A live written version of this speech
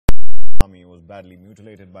Army was badly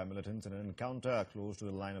mutilated by militants in an encounter close to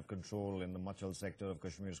the line of control in the Machhal sector of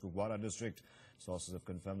Kashmir's Cowardice district. Sources have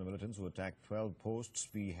confirmed the militants who attacked 12 posts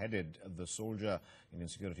beheaded the soldier. Indian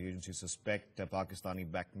security agencies suspect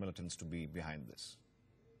Pakistani-backed militants to be behind this.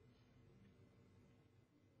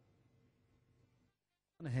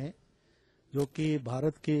 हैं जो कि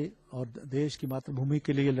भारत के और देश की मातृभूमि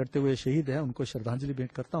के लिए लड़ते हुए शहीद हैं, उनको श्रद्धांजलि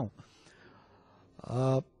भेंट करता हूं।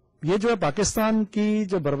 ये जो है पाकिस्तान की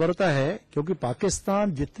जो बर्बरता है, क्योंकि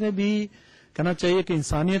पाकिस्तान जितने भी कहना चाहिए कि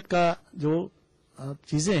इंसानियत का जो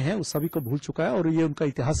चीजें हैं उस सभी को भूल चुका है और ये उनका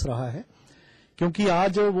इतिहास रहा है। क्योंकि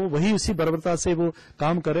आज वो वही उसी बर्बरता से वो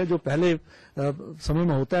काम करे जो पहले समय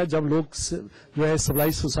में होता है, जब लोग जो है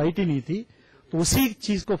सिविलाइज सोसाइटी नहीं थी, तो उसी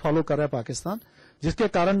चीज को फॉलो कर रहा है पाकिस्तान, जिसके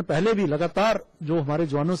कारण पहले भी लगातार जो हमारे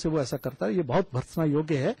जवानों से वो ऐसा करता है। ये बहुत भर्त्सना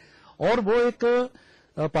योग्य है और वो एक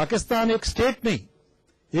पाकिस्तान एक स्टेट नहीं,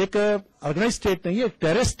 एक ऑर्गेनाइज स्टेट नहीं है, एक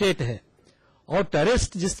टेररिस्ट स्टेट है। और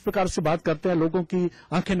टेररिस्ट जिस प्रकार से बात करते हैं, लोगों की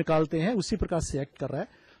आंखें निकालते हैं, उसी प्रकार से एक्ट कर रहा है।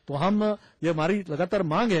 तो हम ये हमारी लगातार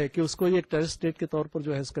मांग है कि उसको एक टेररिस्ट स्टेट के तौर पर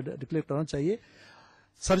जो है इसका डिक्लेयर करना चाहिए।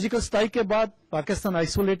 सर्जिकल स्ट्राइक के बाद पाकिस्तान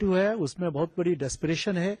आइसोलेटिव है, उसमें बहुत बड़ी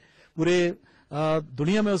डेस्परेशन है, पूरे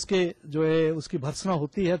दुनिया में उसके जो है उसकी भर्त्सना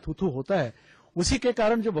होती है, थू थू होता है। उसी के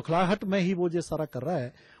कारण जो बखलाहट में ही वो जो सारा कर रहा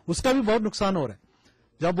है उसका भी बहुत नुकसान हो रहा है।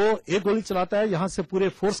 जब वो एक गोली चलाता है, यहां से पूरे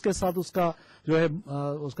फोर्स के साथ उसका जो है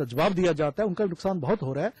उसका जवाब दिया जाता है, उनका नुकसान बहुत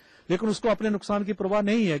हो रहा है। लेकिन उसको अपने नुकसान की परवाह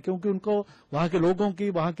नहीं है, क्योंकि उनको वहां के लोगों की,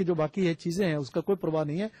 वहां की जो बाकी है चीजें हैं उसका कोई परवाह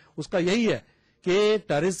नहीं है। उसका यही है कि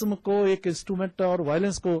टेररिज्म को एक इंस्ट्रूमेंट और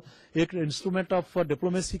वायलेंस को एक इंस्ट्रूमेंट ऑफ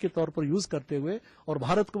डिप्लोमेसी के तौर पर यूज करते हुए और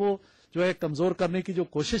भारत को वो जो है कमजोर करने की जो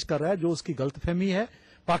कोशिश कर रहा है, जो उसकी गलतफहमी है।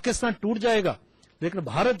 पाकिस्तान टूट जाएगा, लेकिन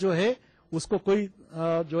भारत जो है उसको कोई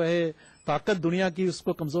जो है ताकत दुनिया की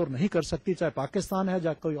उसको कमजोर नहीं कर सकती, चाहे पाकिस्तान है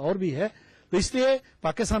चाहे कोई और भी है। तो इसलिए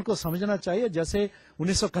पाकिस्तान को समझना चाहिए, जैसे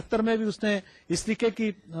 1971 में भी उसने इस तरीके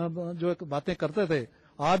की जो बातें करते थे,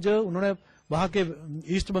 आज उन्होंने वहां के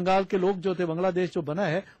ईस्ट बंगाल के लोग जो थे, बांग्लादेश जो बना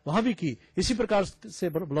है वहां भी की, इसी प्रकार से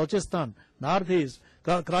बलोचिस्तान, नॉर्थ ईस्ट,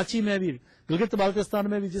 कराची में भी, गिलगित बाल्टिस्तान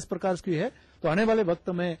में भी जिस प्रकार की है। तो आने वाले वक्त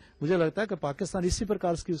में मुझे लगता है कि पाकिस्तान इसी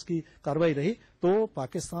प्रकार की उसकी कार्रवाई रही तो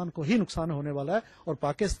पाकिस्तान को ही नुकसान होने वाला है और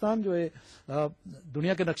पाकिस्तान जो है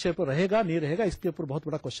दुनिया के नक्शे पर रहेगा नहीं रहेगा, इसके ऊपर बहुत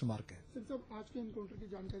बड़ा क्वेश्चन मार्क है। सर, आज के एनकाउंटर की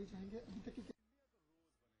जानकारी चाहेंगे। अभी तक की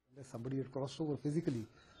somebody had crossed over physically,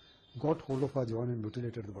 got hold of our jawan and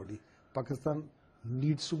mutilated the body. Pakistan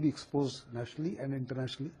needs to be exposed nationally and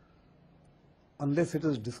internationally. Unless it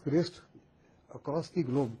is disgraced across the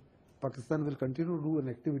globe, Pakistan will continue to do an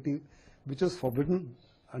activity which is forbidden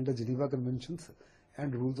under Geneva Conventions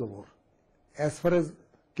and rules of war. As far as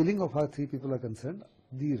killing of our 3 people are concerned,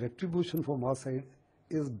 the retribution from our side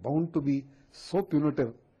is bound to be so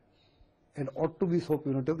punitive and ought to be so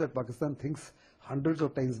punitive that Pakistan thinks hundreds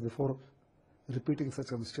of times before repeating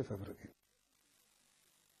such a mischief ever again.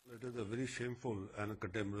 It is a very shameful and a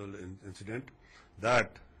contemptible incident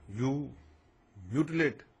that you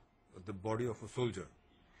mutilate the body of a soldier.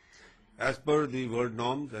 As per the world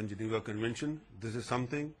norms and Geneva Convention, this is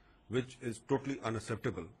something which is totally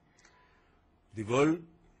unacceptable. The world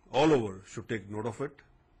all over should take note of it.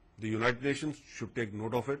 The United Nations should take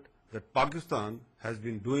note of it, that Pakistan has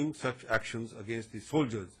been doing such actions against the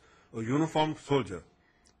soldiers, a uniformed soldier.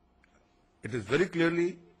 It is very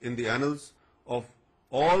clearly in the annals of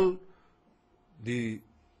all the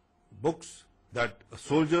books that a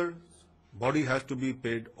soldier's body has to be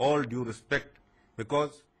paid all due respect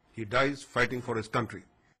because he dies fighting for his country.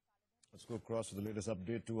 Let's go across to the latest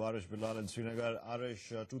update to Arish Bilal in Srinagar. Arish,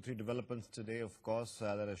 2-3 developments today, of course,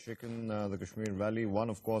 that have shaken the Kashmir Valley. One,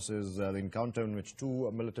 of course, is the encounter in which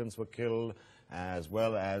 2 militants were killed, as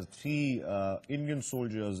well as 3 Indian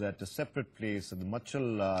soldiers at a separate place in the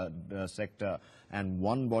Machhal sector, and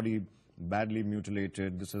 1 body badly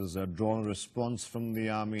mutilated. This has drawn a response from the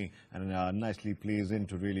army and nicely plays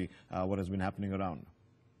into really what has been happening around.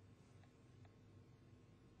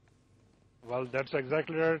 Well, that's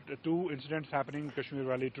exactly right. 2 incidents happening in Kashmir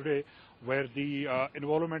Valley today where the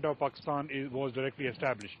involvement of Pakistan was directly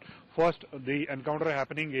established. First, the encounter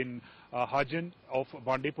happening in Hajin of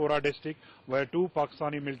Bandipora district, where 2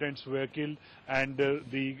 Pakistani militants were killed, and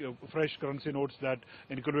the fresh currency notes that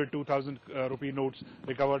included 2,000 rupee notes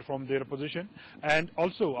recovered from their position. And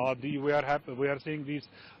also, we are seeing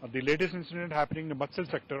the latest incident happening in the Machhal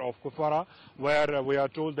sector of Kupwara, where we are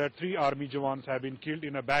told that 3 army jawans have been killed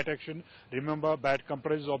in a bad action. Remember, bad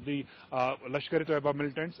comprises of the Lashkar-e-Toiba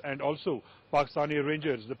militants, and also Pakistani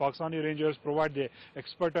Rangers. The Pakistani Rangers provide their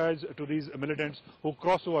expertise to these militants who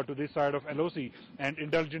cross over to this side of LOC and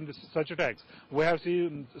indulge in such attacks. We have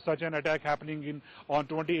seen such an attack happening on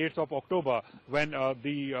 28th of October when a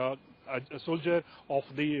soldier of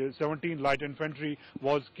the 17th Light Infantry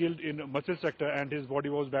was killed in Machhal sector and his body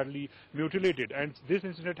was badly mutilated. And this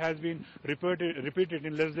incident has been repeated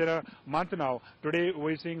in less than a month now. Today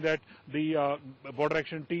we're seeing that the border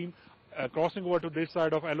action team crossing over to this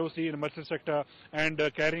side of LOC in Machhal sector and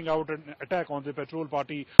carrying out an attack on the patrol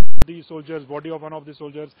party. The soldiers, body of one of the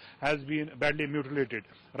soldiers has been badly mutilated.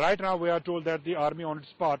 Right now we are told that the army on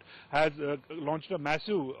its part has launched a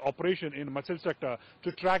massive operation in Machhal sector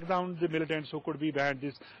to track down the militants who could be behind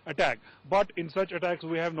this attack. But in such attacks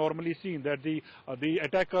we have normally seen that the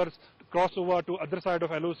attackers cross over to other side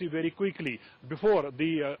of LOC very quickly before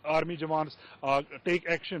the army Jawans take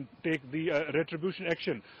the retribution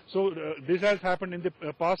action. So this has happened in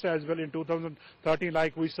the past as well in 2013,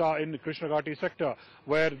 like we saw in Krishna Ghati sector,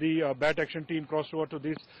 where the BAT action team crossed over to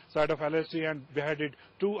this side of LOC and beheaded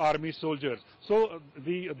 2 army soldiers. So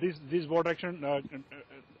these border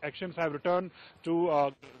actions have returned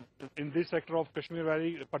to in this sector of Kashmir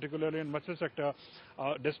Valley, particularly in Machhal sector,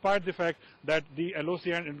 despite the fact that the LOC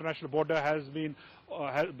and international border has been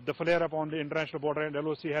the flare up on the international border and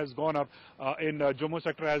LOC has gone up in Jammu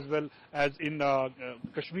sector as well as in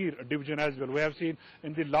Kashmir division as well. We have seen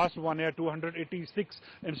in the last 1 year 286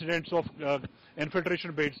 incidents of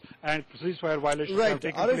infiltration raids and ceasefire violations have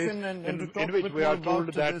taken place, in which we are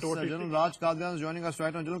told that General Raj Qadian is joining us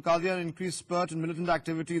right now. General Qadian, increased spurt in militant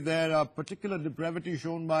activity there, particular depravity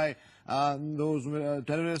shown by those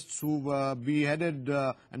terrorists who beheaded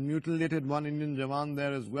and mutilated one Indian Jawan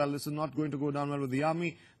there as well. This is not going to go down well with the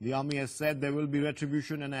army. The army has said there will be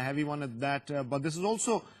retribution and a heavy one at that. But this is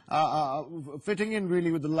also fitting in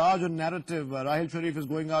really with the larger narrative. Rahil Sharif is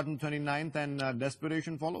going out on 29th and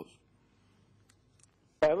desperation follows.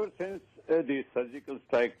 Ever since the surgical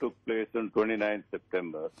strike took place on 29th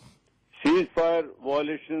September, ceasefire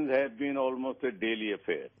violations have been almost a daily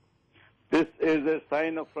affair. This is a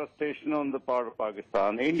sign of frustration on the part of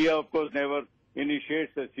Pakistan. India, of course, never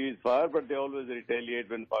initiates a ceasefire, but they always retaliate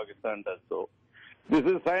when Pakistan does so. This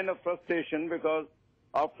is a sign of frustration because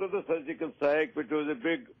after the surgical strike, which was a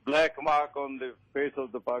big black mark on the face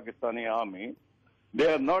of the Pakistani army,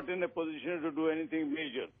 they are not in a position to do anything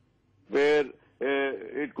major where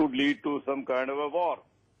it could lead to some kind of a war.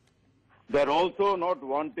 They're also not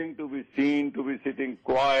wanting to be seen to be sitting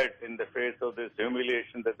quiet in the face of this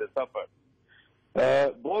humiliation that they suffered.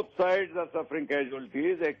 Both sides are suffering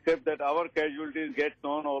casualties, except that our casualties get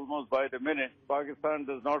known almost by the minute. Pakistan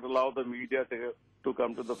does not allow the media to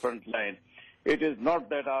come to the front line. It is not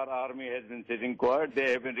that our army has been sitting quiet.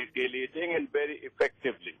 They have been retaliating and very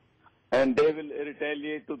effectively. And they will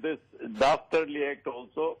retaliate to this dastardly act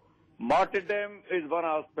also. Martyrdom is one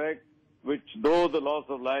aspect, which though the loss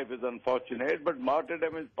of life is unfortunate, but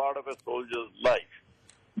martyrdom is part of a soldier's life.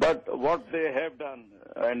 But what they have done,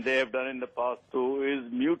 and they have done in the past too,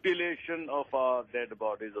 is mutilation of our dead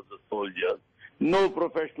bodies of the soldiers. No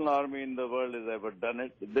professional army in the world has ever done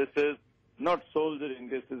it. This is not soldiering,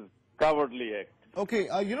 this is cowardly act. Okay,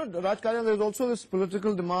 Raj Qadian, there's also this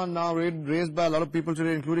political demand now raised by a lot of people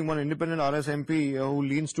today, including one independent RS MP who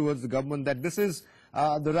leans towards the government, that this is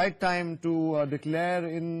the right time to declare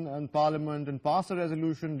in Parliament and pass a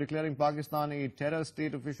resolution declaring Pakistan a terror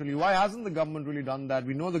state officially. Why hasn't the government really done that?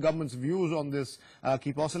 We know the government's views on this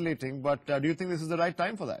keep oscillating, but do you think this is the right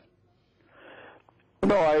time for that?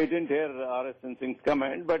 No, I didn't hear RS Singh's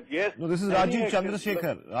comment, but yes. No, this is Rajiv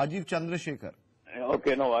Chandrasekhar. Rajiv Chandrasekhar.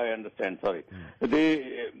 Okay, no, I understand, sorry.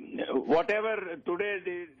 Whatever today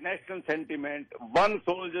the national sentiment, one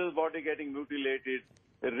soldier's body getting mutilated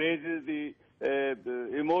raises the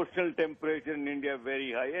emotional temperature in India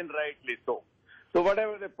very high, and rightly so. So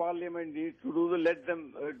whatever the parliament needs to do, let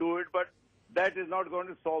them do it, but that is not going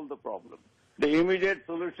to solve the problem. The immediate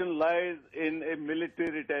solution lies in a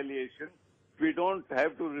military retaliation. We don't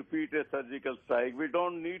have to repeat a surgical strike. We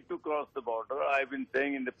don't need to cross the border. I've been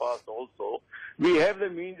saying in the past also. We have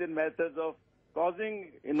the means and methods of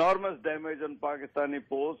causing enormous damage on Pakistani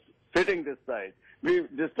posts sitting this side. We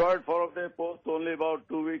destroyed 4 of their posts only about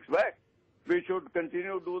 2 weeks back. We should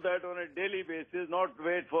continue to do that on a daily basis, not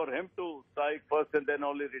wait for him to strike first and then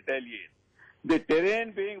only retaliate. The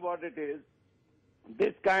terrain being what it is,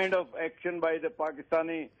 this kind of action by the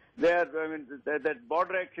Pakistani, that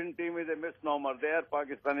border action team is a misnomer. They are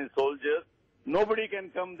Pakistani soldiers. Nobody can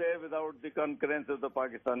come there without the concurrence of the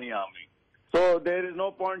Pakistani army. So there is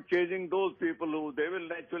no point chasing those people who they will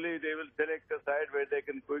select a side where they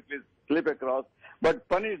can quickly slip across, but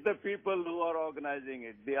punish the people who are organizing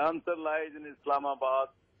it. The answer lies in Islamabad.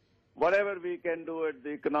 Whatever we can do at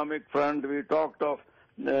the economic front, we talked of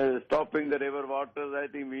stopping the river waters. I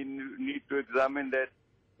think we need to examine that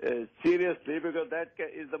seriously, because that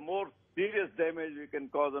is the more serious damage we can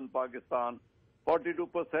cause on Pakistan.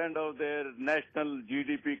 42% of their national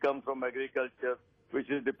GDP comes from agriculture, which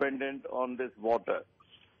is dependent on this water.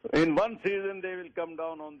 In one season, they will come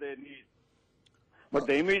down on their knees. But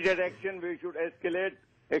the immediate action, we should escalate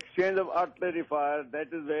exchange of artillery fire. That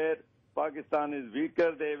is where Pakistan is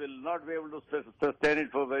weaker. They will not be able to sustain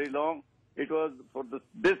it for very long. It was for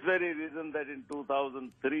this very reason that in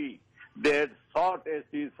 2003, they had sought a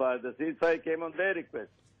ceasefire. The ceasefire came on their request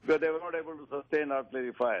because they were not able to sustain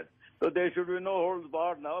artillery fire. So there should be no holds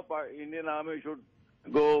barred now. Indian Army should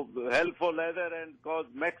go hell for leather and cause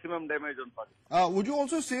maximum damage on Pakistan. Would you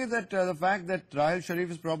also say that the fact that Rahil Sharif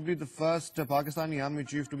is probably the first Pakistani army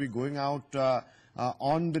chief to be going out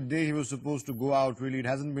on the day he was supposed to go out, really, it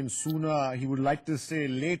hasn't been sooner, he would like to say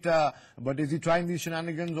later, but is he trying these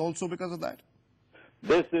shenanigans also because of that?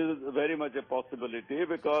 This is very much a possibility,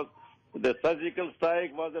 because the surgical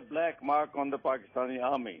strike was a black mark on the Pakistani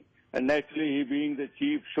army. And naturally, he being the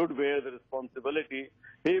chief should bear the responsibility.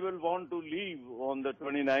 He will want to leave on the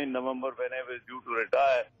 29th November whenever he's due to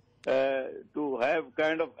retire, to have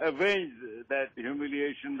kind of avenged that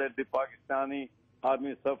humiliation that the Pakistani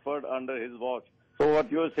army suffered under his watch. So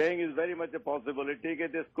what you're saying is very much a possibility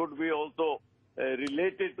that this could be also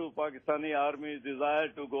related to Pakistani army's desire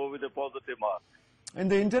to go with a positive mark. In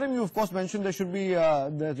the interim, you of course mentioned there should be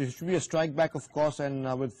a strike back, of course,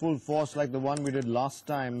 and with full force like the one we did last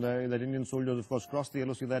time. That Indian soldiers, of course, crossed the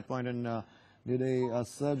LOC at that point and did a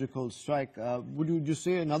surgical strike. Would you just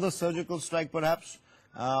say another surgical strike, perhaps,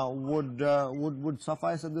 would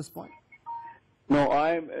suffice at this point? No,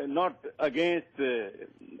 I'm not against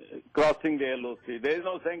crossing the LOC. There is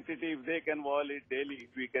no sanctity. If they can violate daily,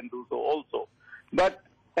 we can do so also. But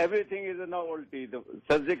everything is a novelty. The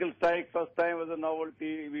surgical strike first time was a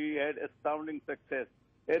novelty. We had astounding success.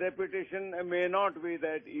 A repetition may not be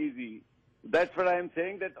that easy. That's what I'm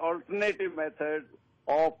saying, that alternative methods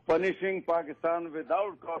of punishing Pakistan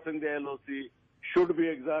without crossing the LOC should be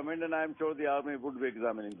examined, and I'm sure the army would be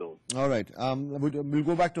examining those. All right. We'll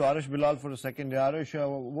go back to Arish Bilal for a second. Arish,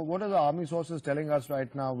 what are the army sources telling us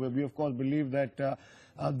right now? We of course believe that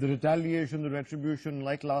the retaliation, the retribution,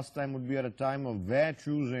 like last time, would be at a time of their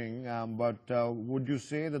choosing. But would you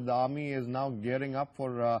say that the army is now gearing up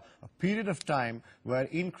for a period of time where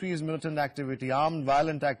increased militant activity, armed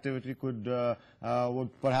violent activity would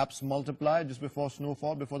perhaps multiply just before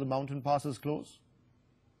snowfall, before the mountain passes close?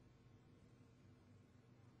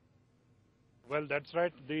 Well, that's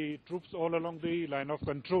right. The troops all along the line of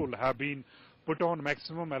control have been put on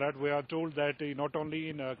maximum alert. We are told that not only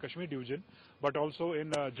in Kashmir division, but also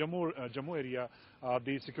in Jammu area,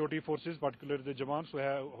 the security forces, particularly the Jawans who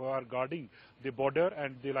are guarding the border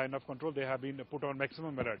and the line of control, they have been put on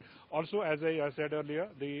maximum alert. Also, as I said earlier,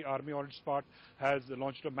 the army on its part has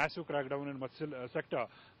launched a massive crackdown in Machhal sector,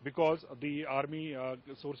 because the army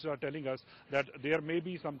sources are telling us that there may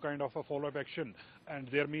be some kind of a follow-up action, and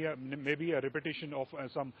there may be a repetition of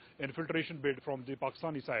some infiltration bid from the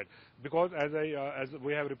Pakistani side, because as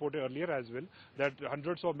we have reported earlier as well, that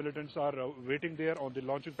hundreds of militants are waiting there on the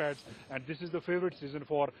launching pads, and this is the favorite season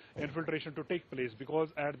for infiltration to take place, because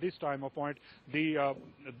at this time of point,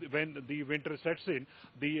 when the winter sets in,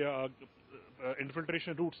 the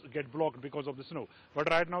infiltration routes get blocked because of the snow.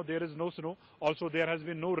 But right now there is no snow. Also, there has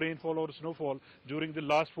been no rainfall or snowfall during the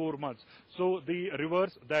last 4 months. So the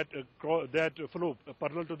rivers that flow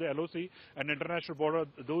parallel to the LOC and international border,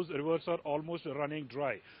 those rivers are almost running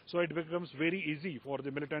dry. So it becomes very easy for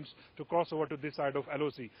the militants to cross over to this side of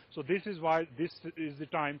LOC. So this is why this is the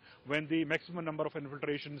time when the maximum number of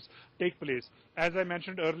infiltrations take place. As I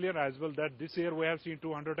mentioned earlier as well, that this year we have seen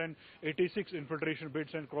 286 infiltration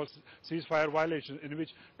bids and cross ceasefire violations, in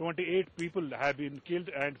which 28 people have been killed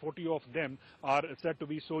and 40 of them are said to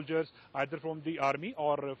be soldiers either from the army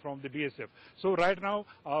or from the BSF. So right now,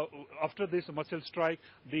 after this Machhal strike,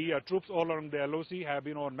 the troops all along the LOC have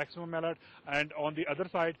been on maximum alert, and on the other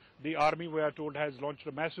side, the army, we are told, has launched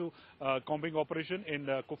a massive combing operation in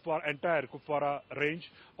the entire Kupwara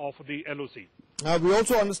range of the LOC. We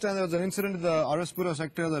also understand there was an incident in the Araspura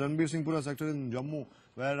sector, the Ranbir Singhpura sector in Jammu,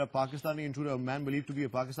 where a Pakistani intruder, a man believed to be a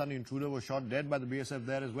Pakistani intruder, was shot dead by the BSF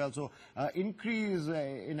there as well. So increase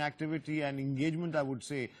in activity and engagement, I would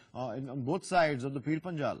say, on both sides of the Pir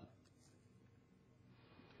Panjal.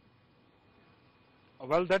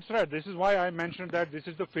 Well, that's right. This is why I mentioned that this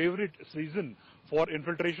is the favorite season for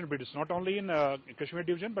infiltration bids, not only in Kashmir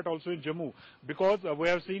division but also in Jammu, because we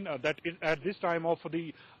have seen that at this time of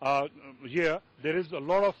the year there is a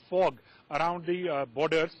lot of fog around the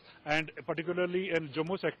borders, and particularly in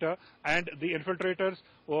Jammu sector, and the infiltrators,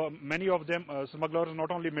 many of them smugglers,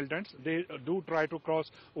 not only militants, they do try to cross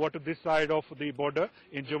over to this side of the border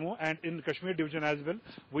in Jammu and in Kashmir division as well.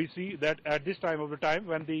 We see that at this time of the time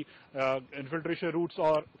when the infiltration routes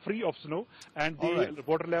are free of snow and the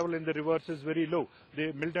water level in the rivers is very low,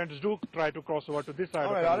 the militants do try to cross over to this side.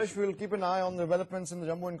 All right, Arish, we'll keep an eye on the developments in the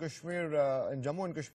Jammu and Kashmir,